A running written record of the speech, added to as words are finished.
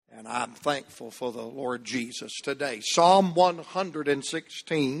And I'm thankful for the Lord Jesus today. Psalm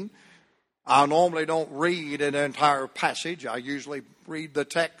 116. I normally don't read an entire passage. I usually read the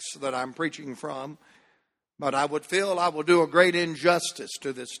text that I'm preaching from. But I would feel I will do a great injustice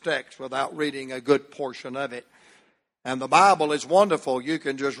to this text without reading a good portion of it. And the Bible is wonderful. You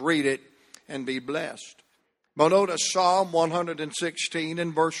can just read it and be blessed. But notice Psalm 116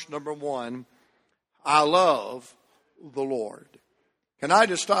 in verse number 1. I love the Lord. Can I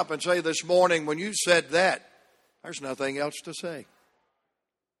just stop and say this morning, when you said that, there's nothing else to say.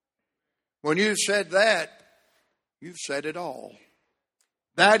 When you said that, you've said it all.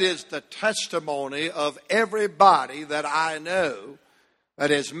 That is the testimony of everybody that I know that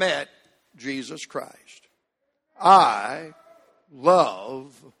has met Jesus Christ. I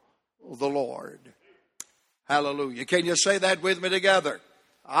love the Lord. Hallelujah. Can you say that with me together?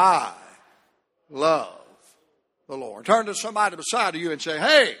 I love the Lord. Turn to somebody beside of you and say,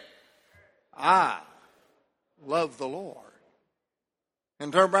 hey, I love the Lord.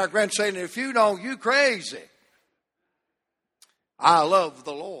 And turn back around and say, if you don't, you crazy. I love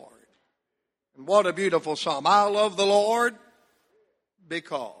the Lord. And what a beautiful psalm. I love the Lord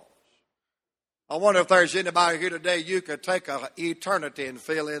because. I wonder if there's anybody here today, you could take an eternity and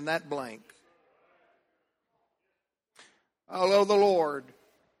fill in that blank. I love the Lord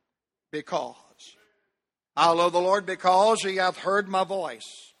because. I love the Lord because he hath heard my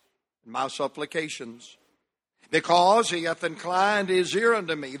voice and my supplications. Because he hath inclined his ear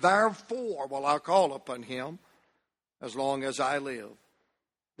unto me. Therefore will I call upon him as long as I live.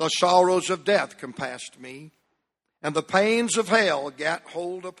 The sorrows of death compassed me, and the pains of hell gat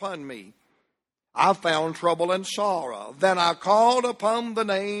hold upon me. I found trouble and sorrow. Then I called upon the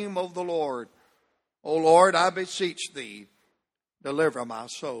name of the Lord. O Lord, I beseech thee, deliver my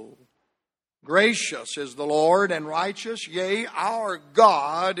soul. Gracious is the Lord and righteous, yea, our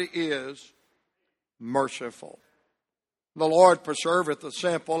God is merciful. The Lord preserveth the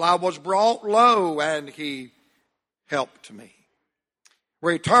simple. I was brought low, and he helped me.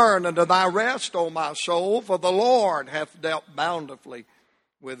 Return unto thy rest, O my soul, for the Lord hath dealt bountifully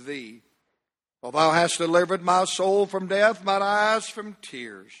with thee. For thou hast delivered my soul from death, mine eyes from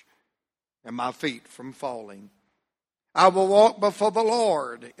tears, and my feet from falling. I will walk before the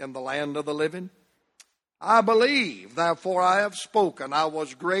Lord in the land of the living. I believe, therefore I have spoken. I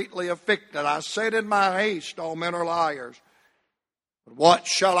was greatly afflicted. I said in my haste, all men are liars. But what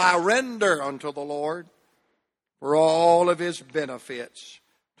shall I render unto the Lord for all of his benefits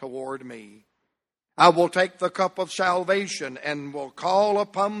toward me? I will take the cup of salvation and will call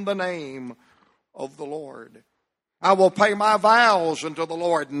upon the name of the Lord. I will pay my vows unto the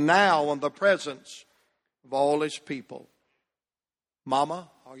Lord now in the presence of all his people. Mama,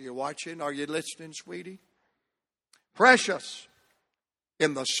 are you watching? Are you listening, sweetie? Precious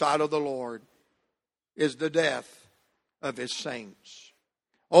in the sight of the Lord is the death of his saints.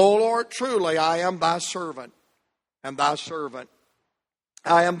 O Lord, truly I am thy servant, and thy servant.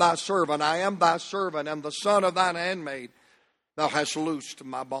 I am thy servant, I am thy servant, and the son of thine handmaid. Thou hast loosed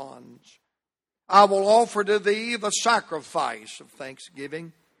my bonds. I will offer to thee the sacrifice of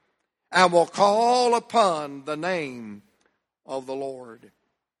thanksgiving, and will call upon the name of the Lord.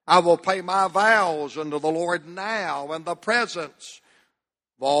 I will pay my vows unto the Lord now in the presence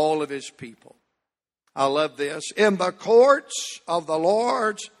of all of his people. I love this. In the courts of the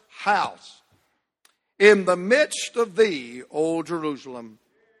Lord's house, in the midst of thee, O Jerusalem.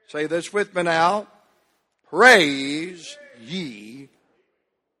 Say this with me now. Praise ye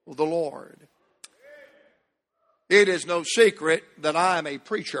the Lord. It is no secret that I am a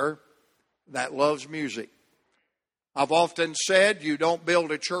preacher that loves music. I've often said you don't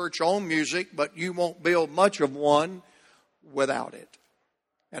build a church on music, but you won't build much of one without it.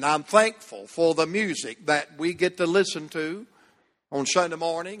 And I'm thankful for the music that we get to listen to on Sunday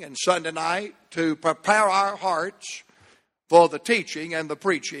morning and Sunday night to prepare our hearts for the teaching and the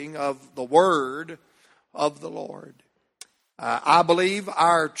preaching of the Word of the Lord. I believe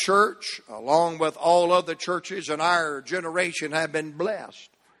our church, along with all other churches in our generation, have been blessed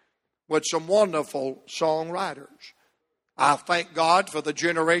with some wonderful songwriters. I thank God for the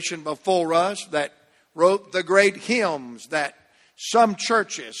generation before us that wrote the great hymns that some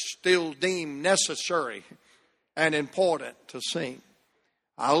churches still deem necessary and important to sing.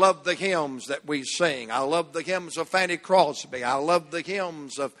 I love the hymns that we sing. I love the hymns of Fanny Crosby. I love the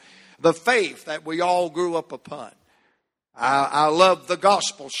hymns of the faith that we all grew up upon. I love the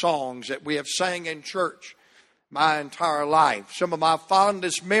gospel songs that we have sang in church my entire life. Some of my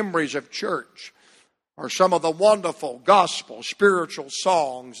fondest memories of church are some of the wonderful gospel, spiritual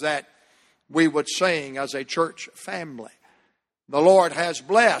songs that we would sing as a church family. The Lord has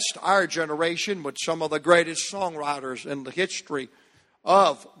blessed our generation with some of the greatest songwriters in the history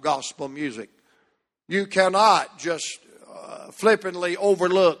of gospel music. You cannot just flippantly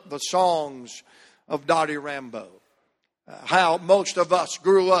overlook the songs of Dottie Rambo. How most of us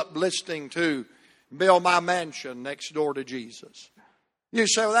grew up listening to Build My Mansion Next Door to Jesus. You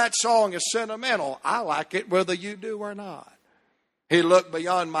say, well, that song is sentimental. I like it whether you do or not. He looked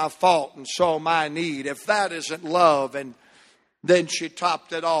beyond my fault and saw my need. If that isn't love, and then she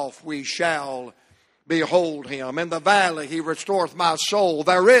topped it off, we shall behold him. In the valley he restoreth my soul.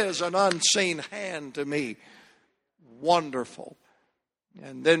 There is an unseen hand to me. Wonderful.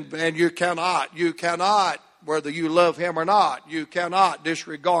 And you cannot, whether you love him or not, you cannot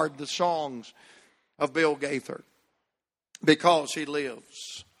disregard the songs of Bill Gaither. Because he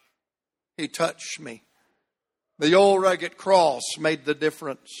lives. He touched me. The old rugged cross made the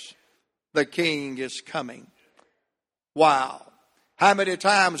difference. The King is coming. Wow. How many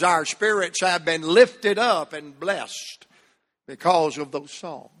times our spirits have been lifted up and blessed because of those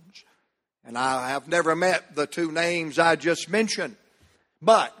songs. And I have never met the two names I just mentioned.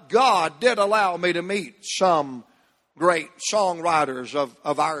 But God did allow me to meet some great songwriters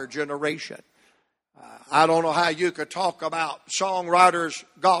of our generation. I don't know how you could talk about songwriters,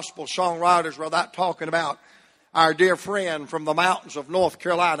 gospel songwriters, without talking about our dear friend from the mountains of North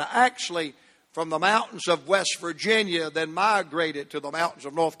Carolina. Actually, from the mountains of West Virginia, then migrated to the mountains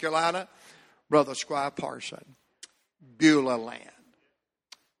of North Carolina, Brother Squire Parson. Beulah Land.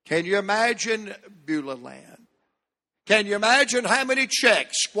 Can you imagine Beulah Land? Can you imagine how many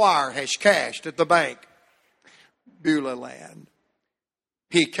checks Squire has cashed at the bank? Beulah Land.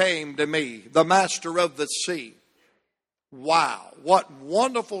 He came to me, the master of the sea. Wow, what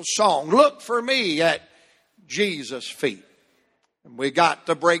wonderful song. Look for me at Jesus' feet. And we got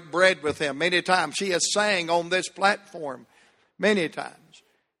to break bread with him many times. He has sang on this platform many times.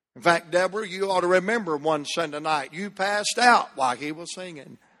 In fact, Deborah, you ought to remember one Sunday night, you passed out while he was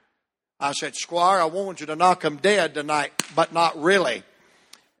singing. I said, Squire, I want you to knock him dead tonight, but not really.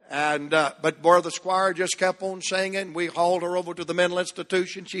 But Brother Squire just kept on singing. We hauled her over to the mental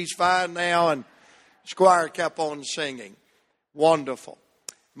institution. She's fine now. And Squire kept on singing. Wonderful.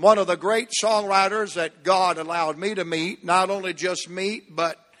 One of the great songwriters that God allowed me to meet, not only just meet,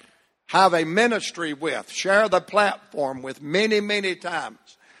 but have a ministry with, share the platform with many, many times,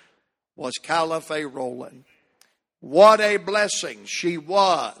 was Calla Faye Rowland. What a blessing she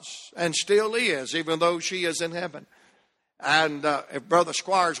was and still is, even though she is in heaven. And if Brother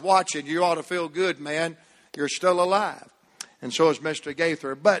Squire's watching, you ought to feel good, man. You're still alive. And so is Mr.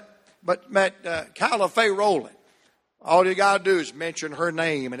 Gaither. But Calla Faye Rowland, all you got to do is mention her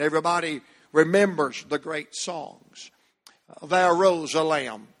name, and everybody remembers the great songs. There rose a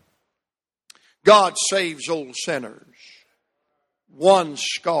lamb. God saves old sinners. One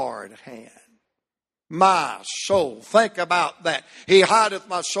scarred hand. My soul, think about that. He hideth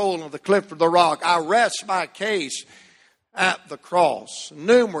my soul in the cleft of the rock. I rest my case at the cross.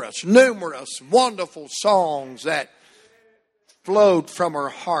 Numerous, wonderful songs that flowed from her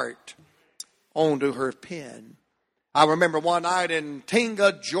heart onto her pen. I remember one night in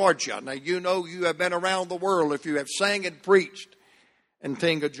Tinga, Georgia. Now, you know you have been around the world if you have sang and preached in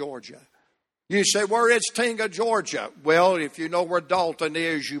Tinga, Georgia. You say, where is Tinga, Georgia? Well, if you know where Dalton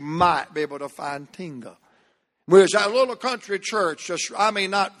is, you might be able to find Tinga. We was at a little country church,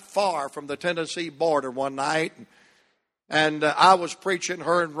 not far from the Tennessee border one night. And I was preaching,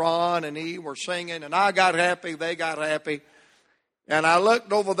 her and Ron and he were singing, and I got happy, they got happy. And I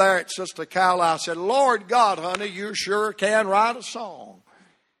looked over there at Sister Calla. I said, Lord God, honey, you sure can write a song.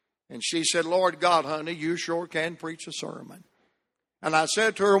 And she said, Lord God, honey, you sure can preach a sermon. And I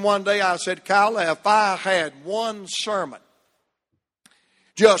said to her one day, I said, Calla, if I had one sermon,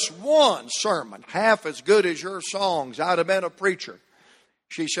 just one sermon, half as good as your songs, I'd have been a preacher.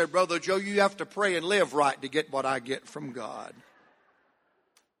 She said, Brother Joe, you have to pray and live right to get what I get from God.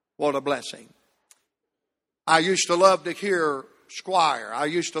 What a blessing. I used to love to hear Squire. I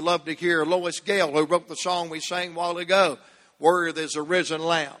used to love to hear Lois Gale, who wrote the song we sang a while ago, Where There's a Risen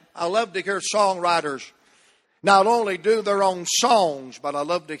Lamb. I love to hear songwriters not only do their own songs, but I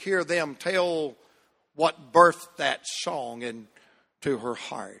love to hear them tell what birthed that song into her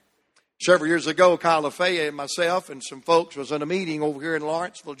heart. Several years ago, Calla Faye and myself and some folks was in a meeting over here in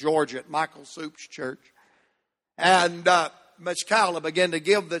Lawrenceville, Georgia at Michael Soup's church. And Miss Calla began to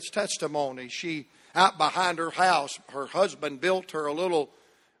give this testimony. She, out behind her house, her husband built her a little,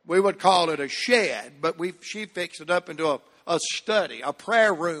 we would call it a shed, but she fixed it up into a study, a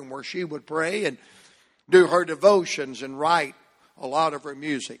prayer room where she would pray and do her devotions and write a lot of her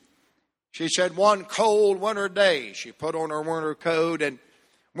music. She said one cold winter day, she put on her winter coat and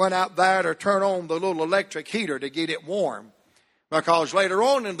went out there to turn on the little electric heater to get it warm. Because later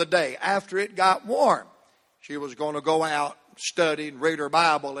on in the day, after it got warm, she was going to go out, study, and read her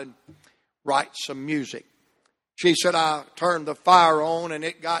Bible, and write some music. She said, I turned the fire on, and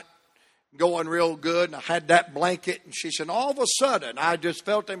it got going real good, and I had that blanket. And she said, all of a sudden, I just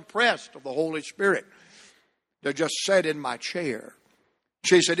felt impressed of the Holy Spirit to just sit in my chair.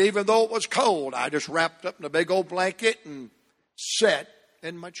 She said, even though it was cold, I just wrapped up in a big old blanket and sat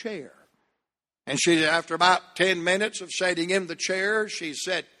in my chair. And she said, after about 10 minutes of sitting in the chair, she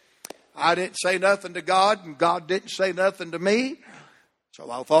said, I didn't say nothing to God, and God didn't say nothing to me. So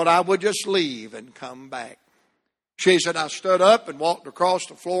I thought I would just leave and come back. She said, I stood up and walked across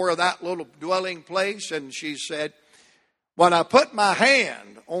the floor of that little dwelling place, and she said, when I put my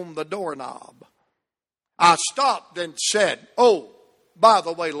hand on the doorknob, I stopped and said, oh, by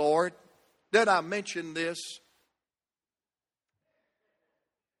the way, Lord, did I mention this?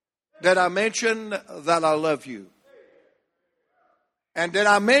 Did I mention that I love you? And did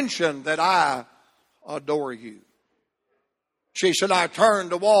I mention that I adore you? She said, I turned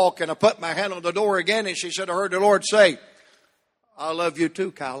to walk and I put my hand on the door again, and she said, I heard the Lord say, I love you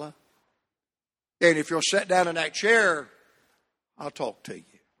too, Kyla. And if you'll sit down in that chair, I'll talk to you.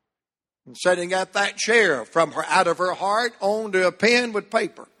 And sitting at that chair, from her out of her heart onto a pen with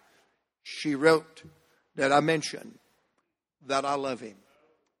paper, she wrote that I mentioned that I love him.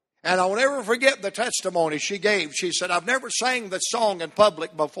 And I'll never forget the testimony she gave. She said, I've never sang this song in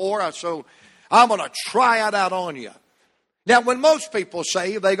public before, so I'm going to try it out on you. Now, when most people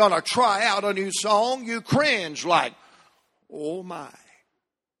say they're going to try out a new song, you cringe like, oh my.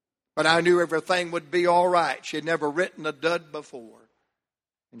 But I knew everything would be all right. She'd never written a dud before.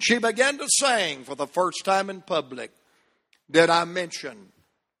 And she began to sing for the first time in public, did I mention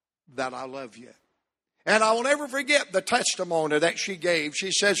that I love you? And I will never forget the testimony that she gave.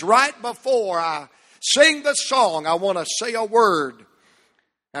 She says, right before I sing the song, I want to say a word.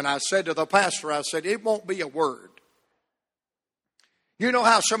 And I said to the pastor, I said, it won't be a word. You know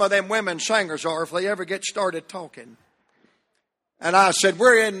how some of them women singers are if they ever get started talking. And I said,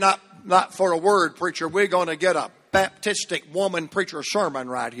 we're in not for a word, preacher. We're going to get a Baptistic woman preacher sermon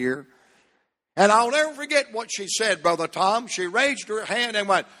right here. And I'll never forget what she said, Brother Tom. She raised her hand and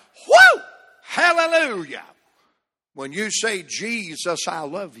went, whoo! Hallelujah. When you say, Jesus, I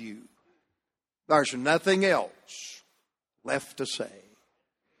love you, there's nothing else left to say.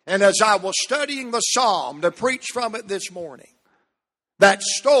 And as I was studying the psalm to preach from it this morning, that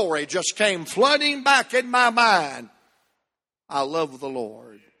story just came flooding back in my mind. I love the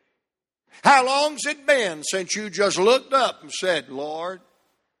Lord. How long's it been since you just looked up and said, Lord,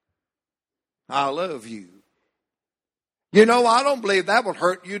 I love you? You know, I don't believe that would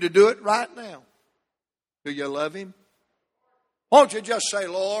hurt you to do it right now. Do you love him? Won't you just say,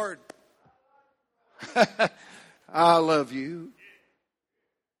 Lord, I love you?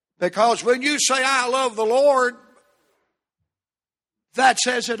 Because when you say, I love the Lord, that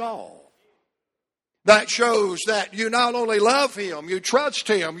says it all. That shows that you not only love him, you trust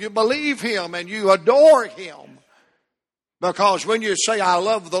him, you believe him, and you adore him. Because when you say, I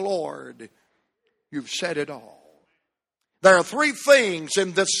love the Lord, you've said it all. There are three things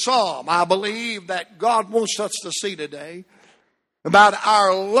in this psalm, I believe, that God wants us to see today about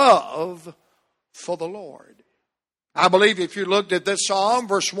our love for the Lord. I believe if you looked at this psalm,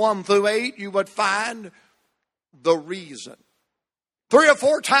 verse 1 through 8, you would find the reason. 3 or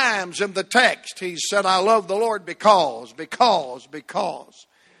 4 times in the text, he said, I love the Lord because.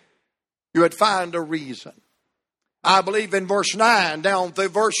 You would find a reason. I believe in verse 9 down through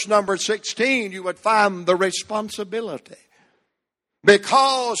verse number 16, you would find the responsibility.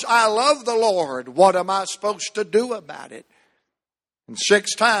 Because I love the Lord, what am I supposed to do about it? And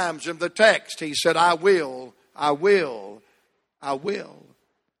 6 times in the text, he said, I will. And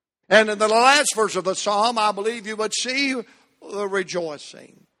in the last verse of the psalm, I believe you would see the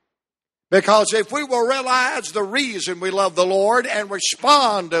rejoicing. Because if we will realize the reason we love the Lord and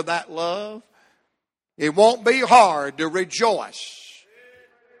respond to that love, it won't be hard to rejoice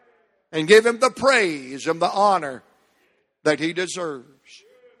and give him the praise and the honor that he deserves.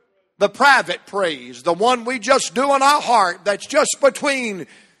 The private praise, the one we just do in our heart, that's just between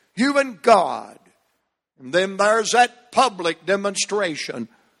you and God. And then there's that public demonstration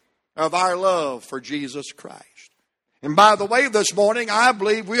of our love for Jesus Christ. And by the way, this morning, I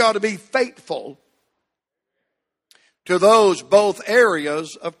believe we ought to be faithful to those both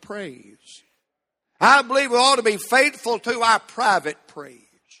areas of praise. I believe we ought to be faithful to our private praise,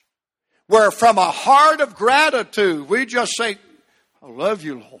 where from a heart of gratitude, we just say, I love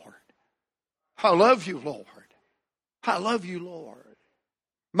you, Lord. I love you, Lord. I love you, Lord.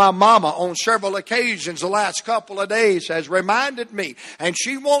 My mama on several occasions the last couple of days has reminded me, and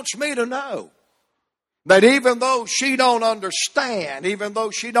she wants me to know, that even though she don't understand, even though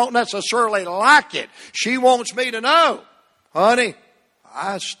she don't necessarily like it, she wants me to know, honey,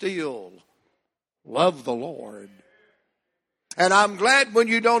 I still love the Lord. And I'm glad when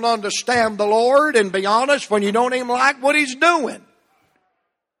you don't understand the Lord, and be honest, when you don't even like what He's doing,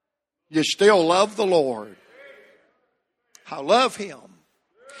 you still love the Lord. I love Him.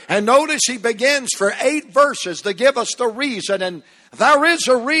 And notice he begins for 8 verses to give us the reason, and there is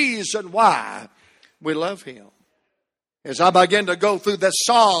a reason why we love Him. As I begin to go through this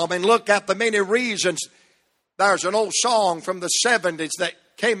psalm and look at the many reasons, there's an old song from the 70s that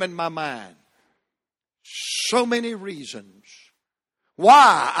came in my mind. So many reasons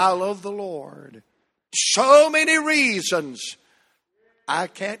why I love the Lord. So many reasons, I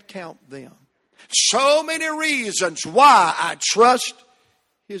can't count them. So many reasons why I trust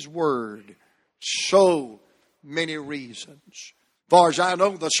His Word. So many reasons. As far as I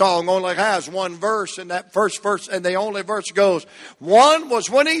know, the song only has one verse, and that first verse, and the only verse goes, one was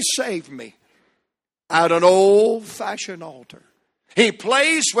when He saved me at an old-fashioned altar. He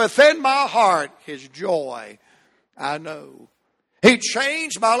placed within my heart His joy, I know. He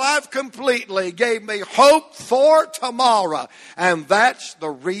changed my life completely, gave me hope for tomorrow. And that's the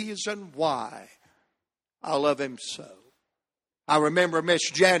reason why I love Him so. I remember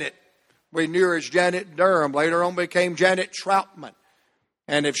Miss Janet. We knew her as Janet Durham. Later on became Janet Troutman.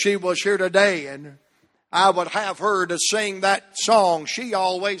 And if she was here today and I would have her to sing that song, she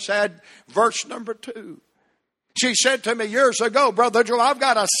always had verse number 2. She said to me years ago, Brother Joe, I've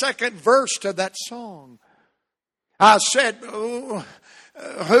got a second verse to that song. I said, who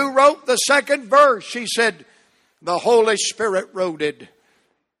wrote the second verse? She said, the Holy Spirit wrote it.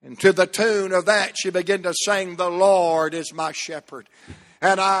 And to the tune of that, she began to sing, the Lord is my shepherd,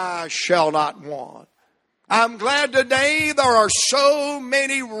 and I shall not want. I'm glad today there are so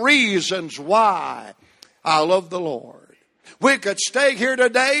many reasons why I love the Lord. We could stay here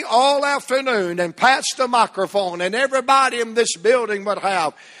today all afternoon and pass the microphone, and everybody in this building would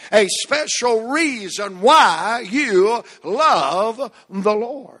have a special reason why you love the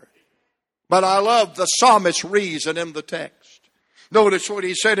Lord. But I love the psalmist's reason in the text. Notice what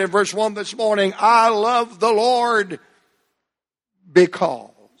he said in verse 1 this morning. I love the Lord because.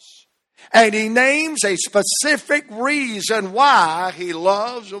 And he names a specific reason why he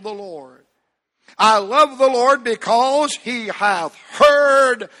loves the Lord. I love the Lord because He hath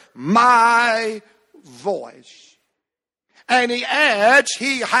heard my voice. And he adds,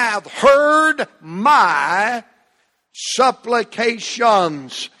 He hath heard my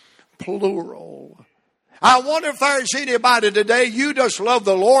supplications, plural. I wonder if there's anybody today, you just love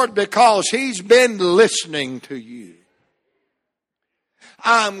the Lord because He's been listening to you.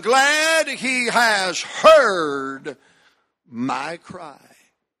 I'm glad He has heard my cry.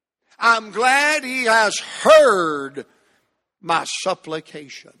 I'm glad He has heard my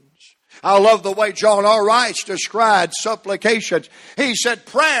supplications. I love the way John R. Rice described supplications. He said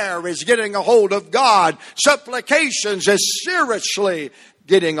prayer is getting a hold of God. Supplications is seriously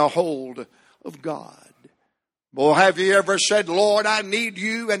getting a hold of God. Boy, have you ever said, Lord, I need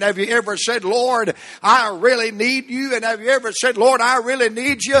you? And have you ever said, Lord, I really need you? And have you ever said, Lord, I really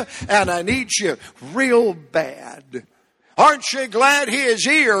need you? And I need you real bad. Aren't you glad His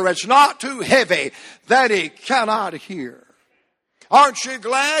ear is not too heavy that He cannot hear? Aren't you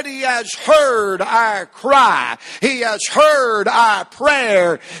glad He has heard our cry? He has heard our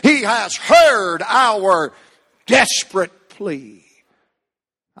prayer. He has heard our desperate plea.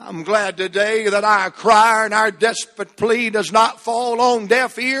 I'm glad today that our cry and our desperate plea does not fall on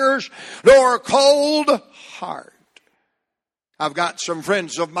deaf ears nor a cold heart. I've got some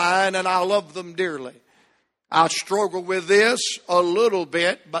friends of mine and I love them dearly. I struggle with this a little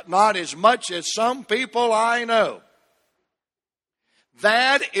bit, but not as much as some people I know.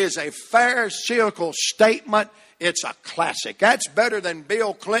 That is a pharisaical statement. It's a classic. That's better than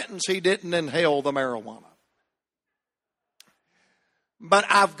Bill Clinton's he didn't inhale the marijuana. But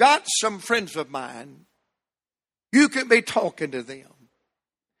I've got some friends of mine, you could be talking to them,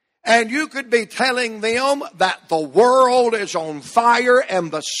 and you could be telling them that the world is on fire and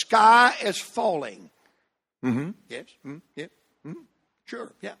the sky is falling. Mm-hmm. Yes. Mm-hmm. Yep. Mm-hmm.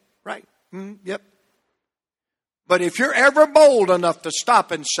 Sure. Yeah. Right. Mm-hmm. Yep. But if you're ever bold enough to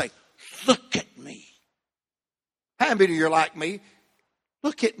stop and say, look at me. How many of you are like me?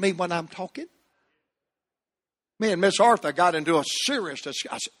 Look at me when I'm talking. Me and Miss Arthur got into a serious discussion.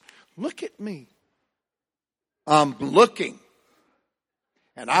 I said, look at me. I'm looking.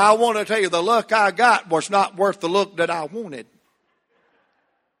 And I want to tell you, the look I got was not worth the look that I wanted.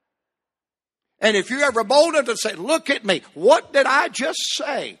 And if you're ever bold enough to say, look at me, what did I just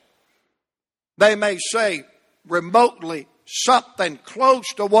say? They may say remotely something close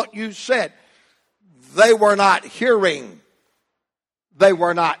to what you said. They were not hearing. They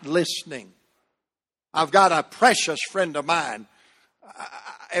were not listening. I've got a precious friend of mine.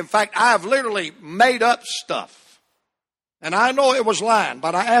 In fact, I've literally made up stuff. And I know it was lying,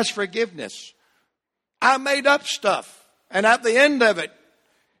 but I asked forgiveness. I made up stuff. And at the end of it,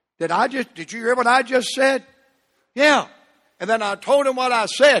 did you hear what I just said? Yeah. And then I told him what I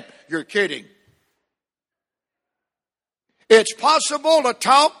said. You're kidding. It's possible to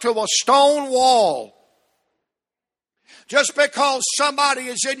talk to a stone wall. Just because somebody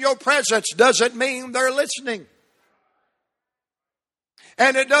is in your presence doesn't mean they're listening.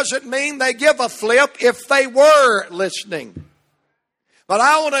 And it doesn't mean they give a flip if they were listening. But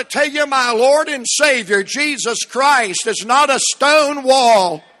I want to tell you, my Lord and Savior, Jesus Christ, is not a stone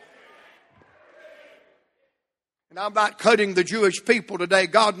wall. And I'm not cutting the Jewish people today.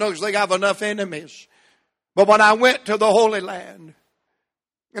 God knows they have enough enemies. But when I went to the Holy Land,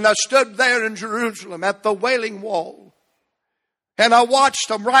 and I stood there in Jerusalem at the Wailing Wall, and I watched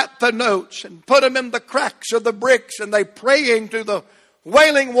them write the notes and put them in the cracks of the bricks, and they praying to the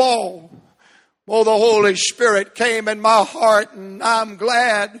Wailing Wall. Oh, the Holy Spirit came in my heart, and I'm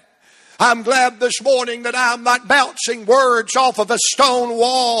glad. I'm glad this morning that I'm not bouncing words off of a stone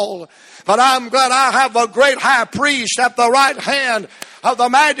wall. But I'm glad I have a great high priest at the right hand of the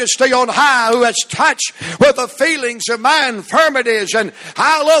Majesty on high, who has touched with the feelings of my infirmities. And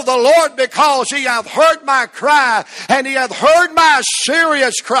I love the Lord because He hath heard my cry, and He hath heard my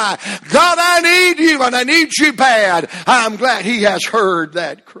serious cry. God, I need you, and I need you bad. I'm glad He has heard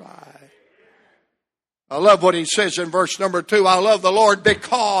that cry. I love what He says in verse number 2. I love the Lord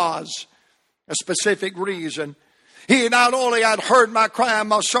because, a specific reason. He not only had heard my cry and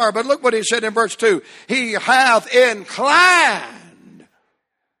my sorrow, but look what He said in verse 2. He hath inclined.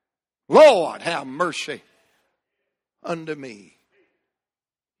 Lord, have mercy unto me.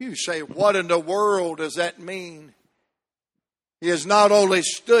 You say, what in the world does that mean? He has not only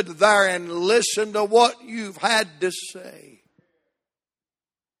stood there and listened to what you've had to say,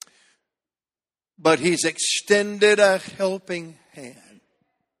 but He's extended a helping hand.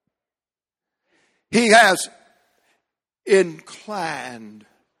 He has inclined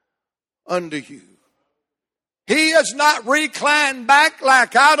unto you. He has not reclined back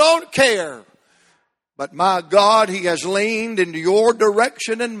like I don't care. But my God, He has leaned into your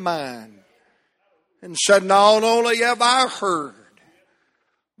direction and mine and said, not only have I heard,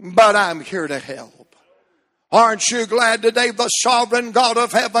 but I'm here to help. Aren't you glad today the sovereign God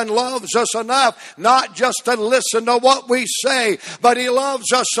of heaven loves us enough not just to listen to what we say, but He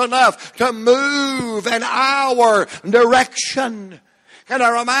loves us enough to move in our direction. Can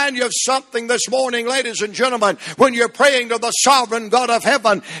I remind you of something this morning, ladies and gentlemen? When you're praying to the sovereign God of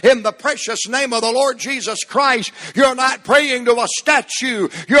heaven in the precious name of the Lord Jesus Christ, you're not praying to a statue.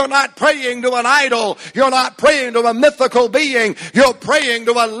 You're not praying to an idol. You're not praying to a mythical being. You're praying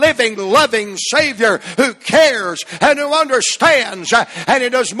to a living, loving Savior who cares and who understands. And He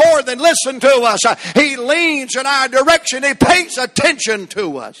does more than listen to us. He leans in our direction. He pays attention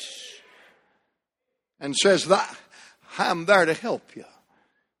to us and says, I'm there to help you.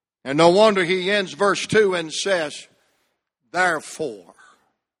 And no wonder He ends verse 2 and says, therefore,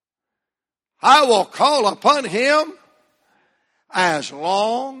 I will call upon Him as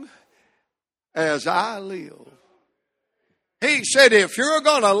long as I live. He said, if you're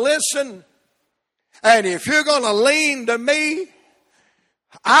going to listen and if you're going to lean to me,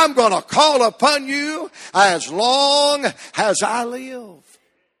 I'm going to call upon you as long as I live.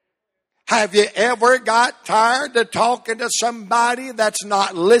 Have you ever got tired of talking to somebody that's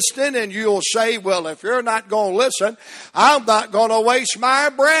not listening, and you'll say, well, if you're not going to listen, I'm not going to waste my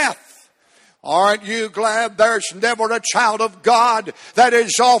breath. Aren't you glad there's never a child of God that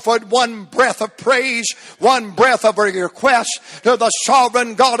has offered one breath of praise, one breath of a request to the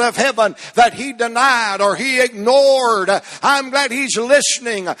sovereign God of heaven that He denied or He ignored? I'm glad He's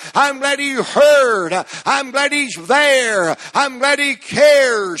listening. I'm glad He heard. I'm glad He's there. I'm glad He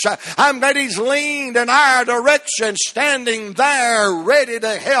cares. I'm glad He's leaned in our direction, standing there ready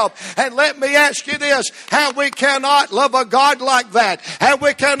to help. And let me ask you this, how we cannot love a God like that, how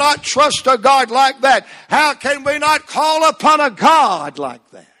we cannot trust a God like that, how can we not call upon a God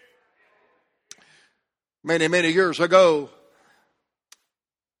like that? Many, many years ago,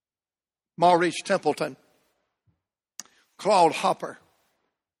 Maurice Templeton, Claude Hopper,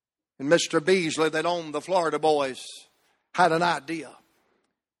 and Mr. Beasley that owned the Florida Boys had an idea.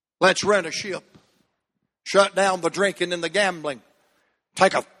 Let's rent a ship. Shut down the drinking and the gambling.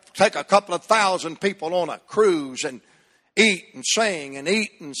 Take a couple of thousand people on a cruise and eat and sing and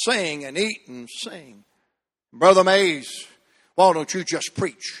eat and sing and eat and sing. Brother Mays, why don't you just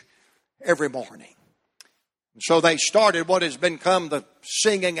preach every morning? And so they started what has become the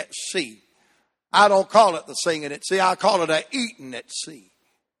singing at sea. I don't call it the singing at sea. I call it a eating at sea.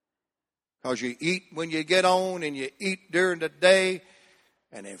 Because you eat when you get on and you eat during the day.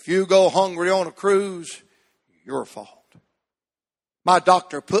 And if you go hungry on a cruise, your fault. My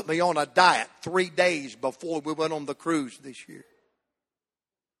doctor put me on a diet 3 days before we went on the cruise this year.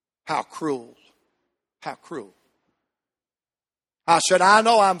 How cruel. How cruel. I said, I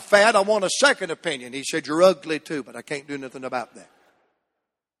know I'm fat. I want a second opinion. He said, you're ugly too, but I can't do nothing about that.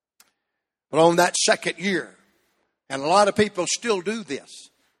 But on that second year, and a lot of people still do this,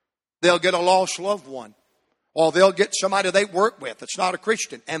 they'll get a lost loved one, or they'll get somebody they work with that's not a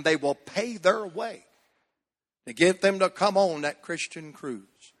Christian, and they will pay their way to get them to come on that Christian cruise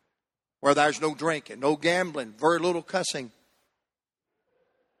where there's no drinking, no gambling, very little cussing.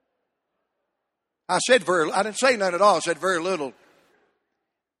 I didn't say none at all. I said very little.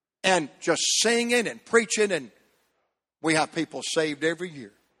 And just singing and preaching, and we have people saved every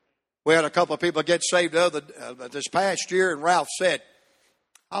year. We had a couple of people get saved this past year, and Ralph said,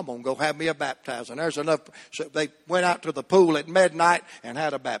 I'm going to go have me a baptizing. There's enough. So they went out to the pool at midnight and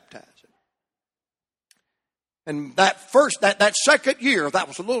had a baptizing. And that second year, that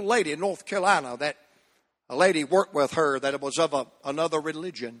was a little lady in North Carolina that a lady worked with her that was of another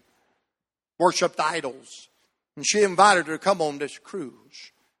religion, worshipped idols. And she invited her to come on this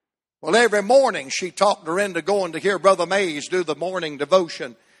cruise. Well, every morning she talked her into going to hear Brother Mays do the morning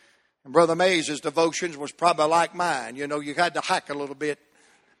devotion. And Brother Mays' devotions was probably like mine. You know, you had to hack a little bit.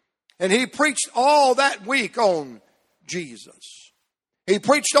 And he preached all that week on Jesus. He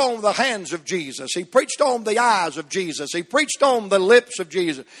preached on the hands of Jesus. He preached on the eyes of Jesus. He preached on the lips of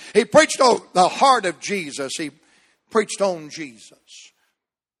Jesus. He preached on the heart of Jesus. He preached on Jesus.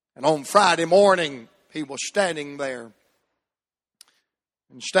 And on Friday morning, he was standing there.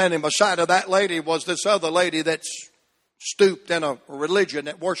 And standing beside of that lady was this other lady that's stooped in a religion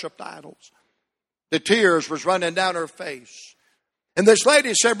that worshiped idols. The tears was running down her face. And this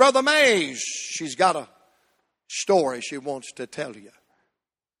lady said, Brother Mays, she's got a story she wants to tell you.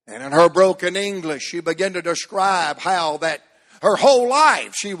 And in her broken English, she began to describe how that her whole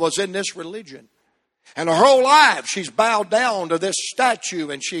life she was in this religion. And her whole life she's bowed down to this statue.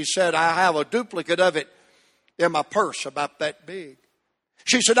 And she said, I have a duplicate of it in my purse about that big.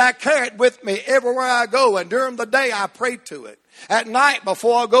 She said, I carry it with me everywhere I go. And during the day, I pray to it. At night,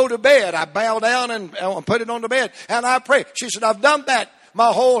 before I go to bed, I bow down and put it on the bed. And I pray. She said, I've done that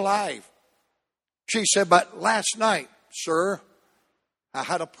my whole life. She said, but last night, sir, I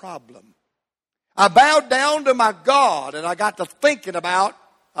had a problem. I bowed down to my God and I got to thinking about,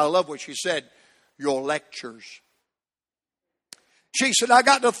 I love what she said, your lectures. She said, I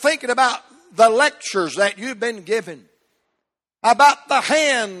got to thinking about the lectures that you've been given. About the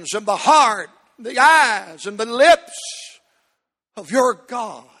hands and the heart, the eyes and the lips of your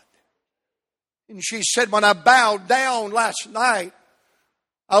God. And she said, when I bowed down last night,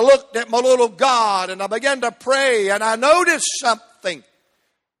 I looked at my little God and I began to pray and I noticed something.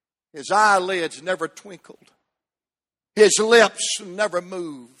 His eyelids never twinkled. His lips never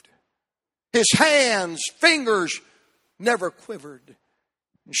moved. His hands, fingers never quivered.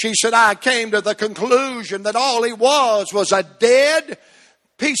 She said, I came to the conclusion that all he was a dead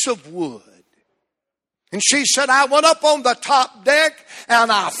piece of wood. And she said, I went up on the top deck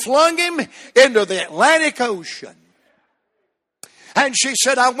and I flung him into the Atlantic Ocean. And she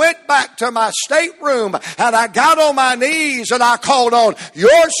said, I went back to my stateroom and I got on my knees and I called on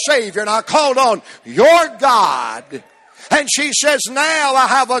your Savior and I called on your God. And she says, now I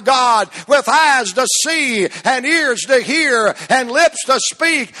have a God with eyes to see and ears to hear and lips to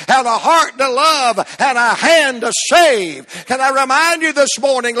speak and a heart to love and a hand to save. Can I remind you this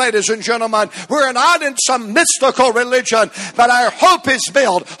morning, ladies and gentlemen, we're not in some mystical religion, but our hope is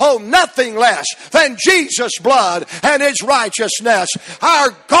built on nothing less than Jesus' blood and his righteousness.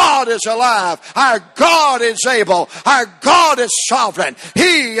 Our God is alive. Our God is able. Our God is sovereign.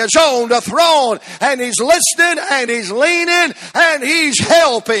 He is on the throne and he's listening and he's leaning and he's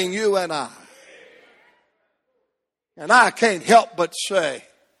helping you and I. And I can't help but say,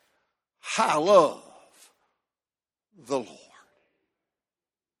 I love the Lord.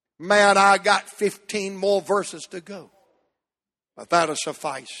 Man, I got 15 more verses to go. But that'll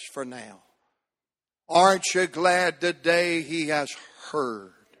suffice for now. Aren't you glad today he has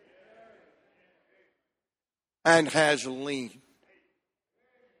heard and has leaned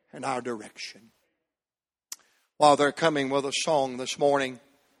and our direction. While they're coming with a song this morning,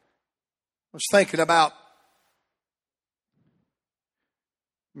 I was thinking about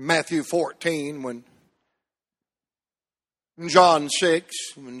Matthew 14 when in John 6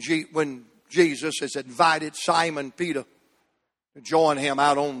 when Jesus has invited Simon Peter to join him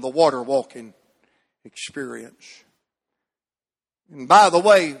out on the water walking experience. And by the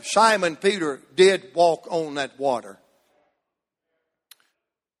way, Simon Peter did walk on that water.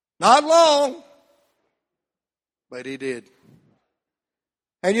 Not long, but he did.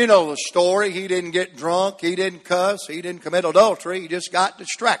 And you know the story. He didn't get drunk. He didn't cuss. He didn't commit adultery. He just got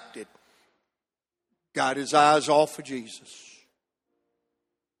distracted. Got his eyes off of Jesus.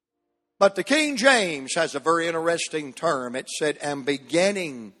 But the King James has a very interesting term. It said, "and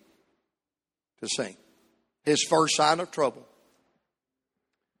beginning to sink." His first sign of trouble.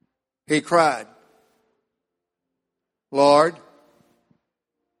 He cried, "Lord,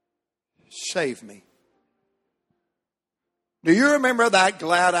 save me." Do you remember that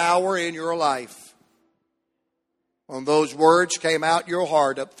glad hour in your life when those words came out your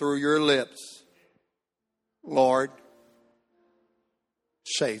heart up through your lips? Lord,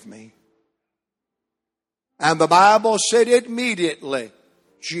 save me. And the Bible said immediately,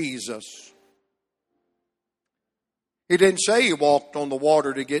 Jesus. He didn't say he walked on the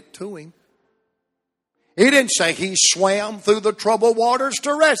water to get to him. He didn't say he swam through the troubled waters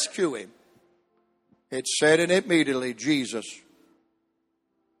to rescue him. It said, and immediately Jesus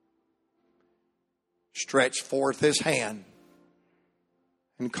stretched forth his hand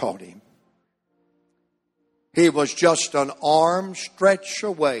and caught him. He was just an arm stretch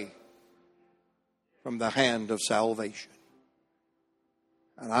away from the hand of salvation.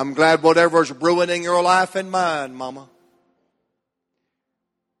 And I'm glad whatever's ruining your life and mine, Mama,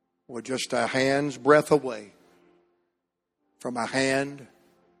 we're just a hand's breadth away from a hand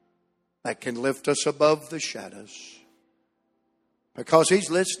that can lift us above the shadows. Because he's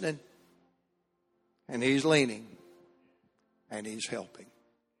listening, and he's leaning, and he's helping.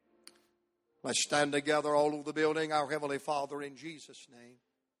 Let's stand together all over the building, our Heavenly Father, in Jesus' name.